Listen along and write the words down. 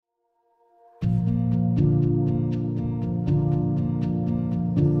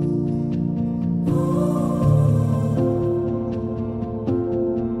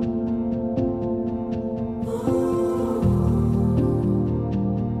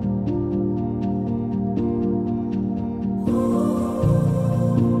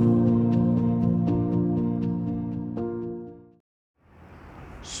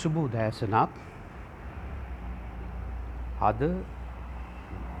සුබ උදෑසනක්. අද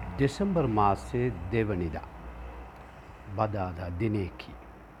දෙසැම්බර් මාසයේ දෙවනිදා බදාදා දිනයකි.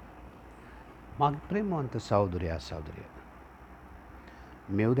 මගේ ප්‍රේමවන්ත සහෝදරයා සහෝදරිය,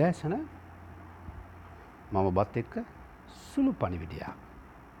 මේ උදෑසන මම ඔබත් එක්ක සුළු පණිවිඩයක්,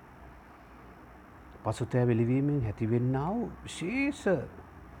 පසුතැවිලි වීමෙන් ඇතිවෙන්නා වූ විශේෂ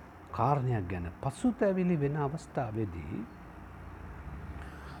කාරණයක් ගැන. පසුතැවිලි වෙන අවස්ථාවේදී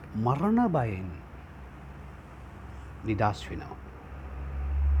මරණ බයෙන් නිදහස් වෙනවා.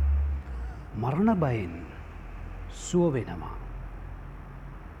 මරණ බයෙන් සුව වෙනවා.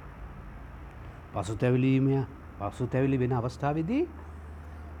 පසුතැවිලි වෙන අවස්ථාවේදී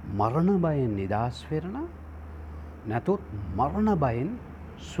මරණ බයෙන් නිදහස් වෙන, නැතොත් මරණ බයෙන්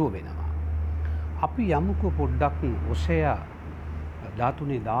සුව වෙනවා. අපි යමුකෝ පොඩ්ඩක් ඔසේයා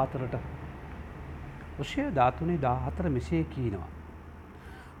 13:14ට. ඔසේයා 13:14 මෙසේ කියනවා: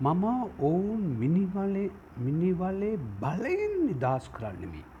 මම ඔවුන් මිනිවලේ බලයෙන් නිදහස්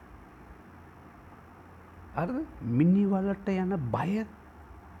කරන්නෙමි. හරිද? මිනිවලට යන බය,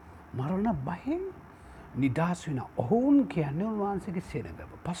 මරණ බයෙන් නිදහස් වෙන ඔවුන් කියන්නේ උන්වහන්සේගේ සෙනඟ.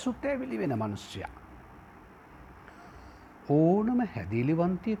 පසුතැවිලි වෙන මිනිසයා, ඕනම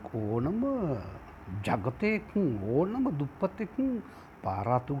හැදිලිවන්තියෙක්, ඕනම ජගතයෙක්, ඕනම දුප්පතෙක්,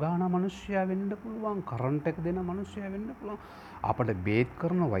 පාරාතු ගාන මිනිසයා වෙන්න පුළුවන්, කරන්ට් එක දෙන මිනිසයා වෙන්න පුළුවන්, අපට බේත්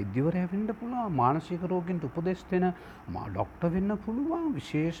කරන වෛද්‍යවරයා වෙන්න පුළුවන්, මානසික රෝගීන්ට උපදෙස් දෙන ඩොක්ටර් වෙන්න පුළුවන්,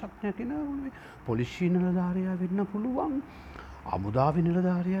 විශේෂඥ කෙනෙක්, පොලිසිය නිලධාරියා වෙන්න පුළුවන්, අමුදාවේ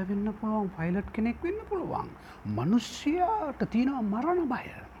නිලධාරියා වෙන්න පුළුවන්, පයිලට් කෙනෙක් වෙන්න පුළුවන්. මිනිසයාට තියෙනවා මරණ බය.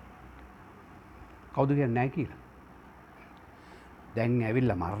 කවුද කියන්නේ නැහැ කියලා? දැන්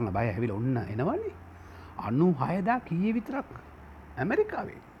ඇවිල්ලා මරණ බය ඇවිල්ලා ඔන්න එනවනේ. 96 කීයේ විතරක්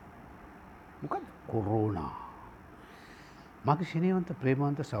ඇමරිකාවේ. මොකද? කොරෝනා. මගේ ස්නේහවන්ත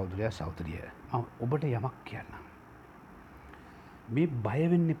ප්‍රේමවන්ත සහෝදරයා සහෝදරිය, මම ඔබට යමක් කියන්නම්. මේ බය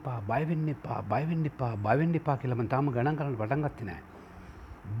වෙන්න එපා කියලා මම තාම ගණන් කරන්න පටන් ගත්තේ නැහැ.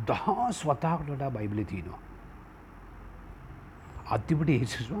 10 වතාවකට වඩා බයිබලයේ තියෙනවා. අතිපටි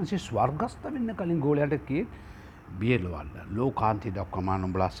යේසුස් වහන්සේ ස්වර්ගස්ථ වෙන්න කලින් ගෝලයට කියේ බියලවන්න ලෝකාන්ති දක්වා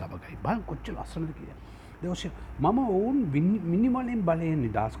නුඹලා සබගයි. බලන්න කොච්චර ලස්සනද කියලා. දවසේ මම ඔවුන් මිනිමලෙන් බලයෙන්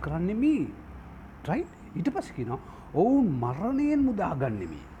නිදහස් කරන්නෙමි. රයිට්? ඊට පස්සේ කියනවා ඔවුන් මරණයෙන්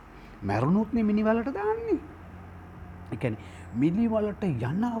මුදාගන්නෙමි. මරණොත් නේ මිනිවලට දාන්නේ. ඒ කියන්නේ මිනිවලට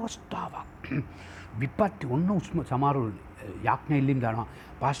යන අවස්ථාවක්. විපත්ති ඔන්න උස්ම සමහරව යාඥා ඉල්ලීම් දානවා.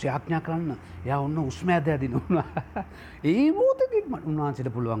 පාස්ටර් යාඥා කරන්න. එයා ඔන්න උස්ම ඇදලා දිනුවා. ඒ මොහොතේ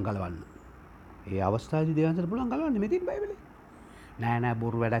උන්වහන්සේට පුළුවන් ගලවන්න. ඒ අවස්ථාවේදී දෙවියන්ට පුළුවන් ගලවන්න මෙතින් බයිබලේ. නෑ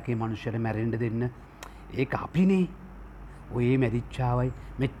බොරු වැඩකේ මිනිස්සුන්ට මැරෙන්න දෙන්න. ඒක අපිනේ. ඔය මැරිච්චාවයි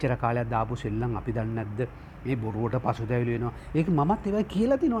මෙච්චර කාලයක් දාපු සෙල්ලම් අපි දන්නේ නැද්ද? මේ බොරුවට පසුතැවිලි වෙනවා. ඒක මමත් ඒවයි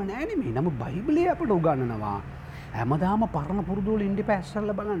කියලා තිනව නෑ නෙමෙයි. නමුත් බයිබලයේ අපට උගන්වනවා. හැමදාම පරණ පුරුදු වල ඉඳි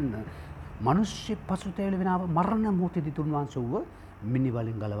පැස්සල්ලා බලන්න. මිනිස්සු පසුතැවිලි වෙනව මරණ මොහොතේදී තුන්වංශව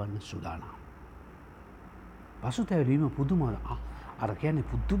මිනිවලින් ගලවන්න සූදානම්. පසුතැවිලි වීම පුදුම අර කියන්නේ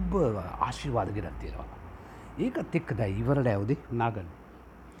පුදුබ්බ ආශිර්වාද ගෙනත් තියෙනවා. ඒකත් එක්ක දැන් ඉවරට ඇවුදේ නාගන්න.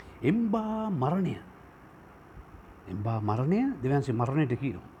 එම්බා මරණය දෙවියන්සේ මරණයට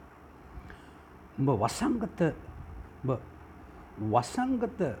කියනවා. උඹ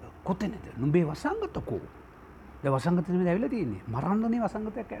වසංගත කොතැනද? නුඹේ වසංගත කෝ? දැන් වසංගත නෙමෙයි ඇවිල්ලා තියෙන්නේ. මරන්නනේ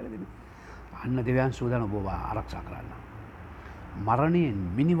වසංගතයක් ඇවිල්ලා දෙන්නේ. අන්න දෙවියන් සූදානම් ඔබව ආරක්ෂා කරන්න. මරණයෙන්,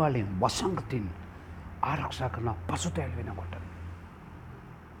 මිනිවලෙන්, වසංගතෙන් ආරක්ෂා කරන පසුතැවිලි වෙනකොට.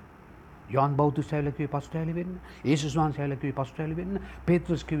 යෝහන් බෞතිස්තයා කිව්වේ පසුතැවිලි වෙන්න, යේසුස් වහන්සේ කිව්වේ පසුතැවිලි වෙන්න,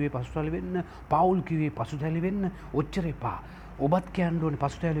 පේත්‍රස් කිව්වේ පසුතැවිලි වෙන්න, පවුල් කිව්වේ පසුතැවිලි වෙන්න. ඔච්චර එපා. ඔබත් කියන්න ඕනේ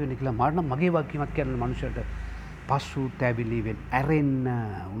පසුතැවිලි වෙන්න කියලා. මරණ මගේ වගකීමක් කියන මනුස්සයට පසුතැවිලි වෙන්න ඇරෙන්න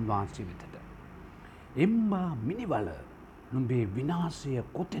උන්වහන්සේ වෙතට. එම්බා මිනිවල නුඹේ විනාශය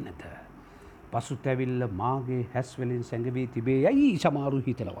කොතැනද? පසුතැවිල්ල මාගේ හැස් වලින් සැඟවී තිබේ යයි සමහරු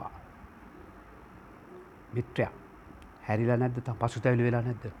හිතනවා. මිත්‍රයා හැරිලා නැද්ද? තම පසුතැවිලි වෙලා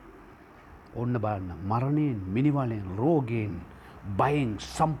නැද්ද? ඔන්න බලන්න, මරණයෙන්, මිනිවලෙන්, රෝගයෙන්, බයෙන්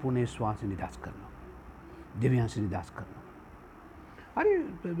සම්පූර්ණ ශ්වාස නිදහස් කරනවා. දෙවියන්ස නිදහස් කරනවා.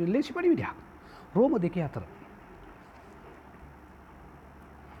 හරි ලේසි පණිවිඩයක්. රෝම 2:4.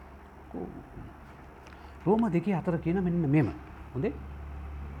 රෝම 2:4 කියන මෙන්න මෙම. හොඳේ?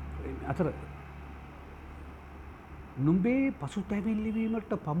 අතර නුඹේ පසුතැවිලි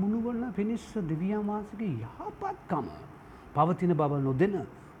වීමට පමුණුවන පිණිස දෙවියන් වහන්සේගේ යහපත්කම පවතින බව නොදෙන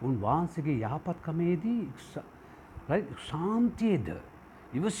උන්වහන්සේගේ යහපත්කමේදී ශාන්තියද,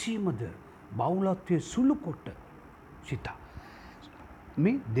 ඉවසීමද, බෞලත්වයේ සුළු කොට සිතා.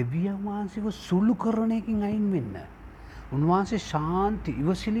 මේ දෙවියන් වහන්සේව සුළු කරන එකකින් අයින් වෙන්න. උන්වහන්සේ ශාන්ති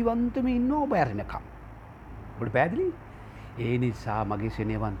ඉවසිලිවන්තම ඉන්නවා ඔබ ඇරෙනකම්. ඔබට පැහැදිලි? ඒ නිසා මගේ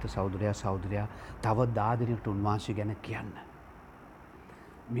සෙනෙහවන්ත සහෝදරයා සහෝදරයා තව දාදෙනෙකුට උන්වහන්සේ ගැන කියන්න.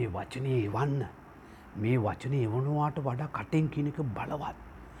 මේ වචනේ එවන්න. මේ වචනේ එවනවාට වඩා කටෙන් කියන එක බලවත්.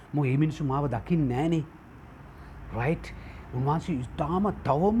 මොකද මේ මිනිස්සු මාව දකින්නේ නැහනේ. රයිට්? උන්වහන්සේ ඉතාම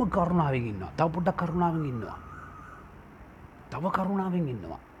තවම කරුණාවෙන් ඉන්නවා. තව පොඩ්ඩක් කරුණාවෙන් ඉන්නවා. තව කරුණාවෙන්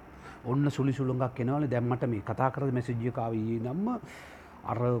ඉන්නවා. ඔන්න සුළි සුළඟක් එනවලු. දැන් මට මේ කතා කරලා මැසේජ් එක ආවේ නම්ම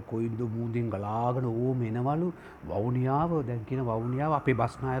අර කොයින්ද මූදෙන් ගලාගෙන ඕම එනවලු වවුනියාව. දැන් කියන වවුනියාව අපේ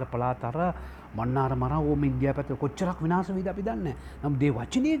බස්නායර පළාත අර මන්නාර මරා ඕම ඉන්දියා පැත්තේ කොච්චරක් විනාශ වෙයිද අපි දන්නේ නැහැ. නම් දේ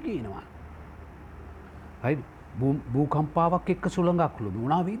වචනේ කියනවා. හරි භූකම්පාවක් එක්ක සුළඟක්ලු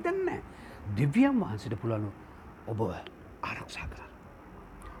මොනවා වෙයිද නැහැ. දිව්‍යම් වහන්සේට පුළුවන් ඔබ ආරක්ෂා කරන්න.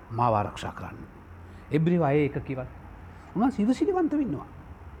 මාව ආරක්ෂා කරන්න. එබ්‍රේව අය එක කිව්වත් උන්වහන්සේ ඉවසිලිවන්ත වෙන්නවා.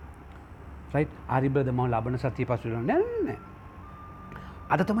 රයිට්? ආරි බ්‍රදර් මම ලබන සතිය පසු වෙනවා නෑ.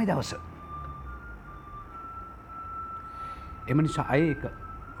 අද තමයි දවස. එම නිසා අය එක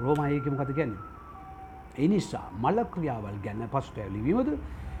රෝම අය එක මොකද කියන්නේ? ඒ නිසා මල ක්‍රියාවල් ගැන පසුතැවිලිවීමද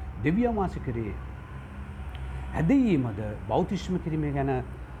දෙවියන් වහන්සේ කරේ ඇදීමද බෞතිස්ම කිරීම ගැන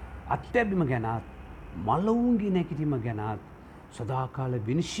අත්‍යැබීම ගැනත් මලවුන්ගේ නැකිරීම ගැනත් සදාකාල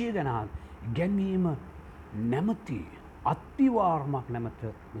විනිශ්චය ගැනත් ඉගැන්වීම නැමති අත්තිවාරමක් නැමත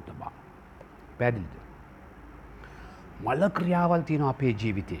නොතබා. පැහැදිලිද? මල ක්‍රියාවල් තියෙනවා අපේ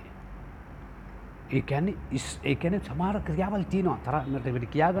ජීවිතේ. ඒ කියන්නේ සමහර ක්‍රියාවල් තියෙනවා තරමට වෙඩි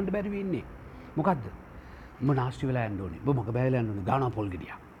කියා ගන්න බැරි වෙන්නේ. මොකද්ද? උඹ නාස්ති වෙලා යන්න ඕනේ. උඹ මග බැහැලා යන්න ඕනේ. ගානවා පොල්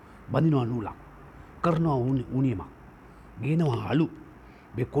ගෙඩියක්. බඳිනවා නූලක්. කරනවා උණියමක්. ගේනවා අලු.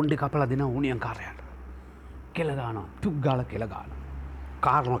 මේ කොණ්ඩේ කපලා දෙනවා උණියන් කාර්යයට. කෙල දානවා. තුක් ගාලා කෙල ගානවා.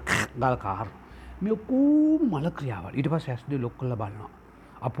 කාරනවා ගාලා කාර. මේ කොහොම මල ක්‍රියාවල්. ඊට පස්සේ ඇස් දෙක ලොක් කරලා බලනවා.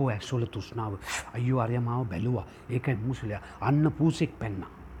 අපෝ ඇස්වල තෘෂ්ණාව. අයියෝ අරයා මාව බැලුවා. ඒකයි මූසලයා. අන්න පූසෙක් පැන්නා.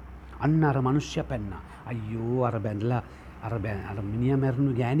 අන්න අර මිනිස්සයා පැන්නා. අයියෝ අර බැඳලා අර මිනිහා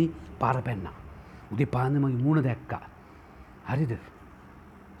මැරුණු ගෑණි පාර පැන්නා. උදේ පාන්දර මගේ මූණ දැක්කා. හරිද?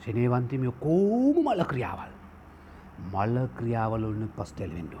 සෙනෙහවන්තී මේ කොහොම මල ක්‍රියාවල්. මල ක්‍රියාවල වලින්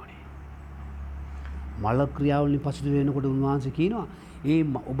පස්තැල් වෙන්න ඕනේ. මල ක්‍රියාවල වලින් පස්තැල් වෙනකොට උන්වහන්සේ කියනවා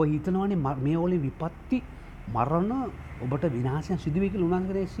ඔබ හිතනවානේ මේ වලින් විපත්ති මරණ ඔබට විනාශයන් සිදු වෙයි කියලා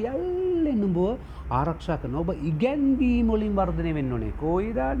උන්වහන්සේ සියල්ලෙන් ඔබ ආරක්ෂා කරන ඔබ ඉගැන්වීම වලින් වර්ධනය වෙන්න ඕනේ.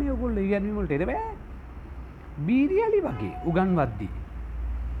 කොයිදානේ ඔයගොල්ලෝ ඉගැන්වීම වලට එද බෑ. බීරියලි වගේ උගන්වද්දී.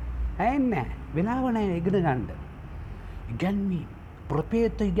 ඇන්නේ වෙලාව නැහැ ඉගෙන ගන්න. ඉගැන්වීම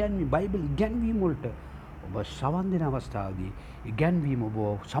ප්‍රපේත ඉගැන්වීම බයිබල් ඉගැන්වීම වලට ඔබ සවන් දෙන අවස්ථාවේදී ඉගැන්වීම ඔබ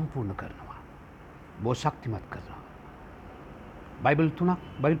සම්පූර්ණ කරනවා. ඔබ ශක්තිමත් කරනවා. බයිබල්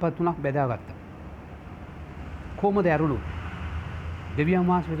පද තුනක් බෙදාගත්තා. කොහොමද ඇරුණු? දෙවියන්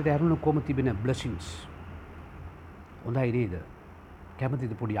වහන්සේට ඇරුණු කොහොම තිබෙන බ්ලෙසිංස්. හොඳයි නේද?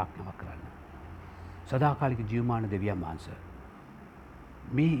 කැමතිද පොඩි ආඥාවක් කරන්න? සදාකාලික ජීවමාන දෙවියන් වහන්සේ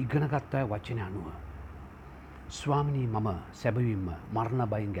මේ ඉගෙනගත්ත වචන අනුව ස්වාමිනී මම සැබවින්ම මරණ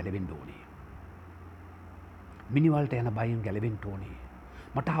බයෙන් ගැලවෙන්න ඕනේ. මිනිවලට යන බයෙන් ගැලවෙන්න ඕනේ.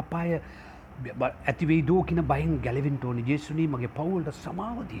 මට අපාය ඇති වෙයි දෝ කියන බයෙන් ගැලවෙන්න ඕනේ. ජේසුනි මගේ පව් වලට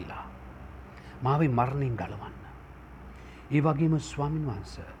සමාව දීලා මාවේ මරණයෙන් ගලවන්න. ඒ වගේම ස්වාමින්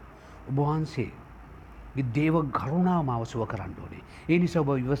වහන්සේ ඔබ වහන්සේගේ දේව කරුණාව මාව සුව කරන්න ඕනේ. ඒ නිසා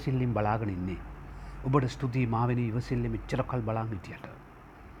ඔබ ඉවසිල්ලෙන් බලාගෙන ඉන්නේ. ඔබට ස්තුතියි මාවෙනි ඉවසිල්ලෙන් මෙච්චර කල් බලන් හිටියට.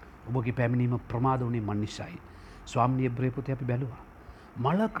 ඔබගේ පැමිණීම ප්‍රමාද වුණේ මන් නිසායි. ස්වාමීන් එබ්‍රේ පොතේ අපි බැලුවා.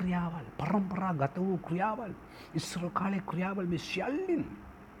 මල ක්‍රියාවල්, පරම්පරාගත වූ ක්‍රියාවල්, ඉස්සර කාලේ ක්‍රියාවල් මේ සියල්ලෙන්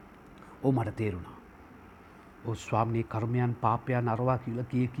මට තේරුණා. ස්වාමීන් කර්මයන් පාපයන් අරවා කියලා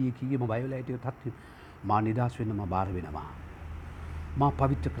කීම බය වෙලා හිටියොත් මා නිදහස් වෙන්න මා බාර වෙනවා. මා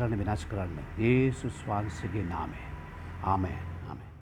පවිත්‍ර කරන්න වෙනස් කරන්න. යේසුස් වහන්සේගේ නාමයෙන්. ආමේන්.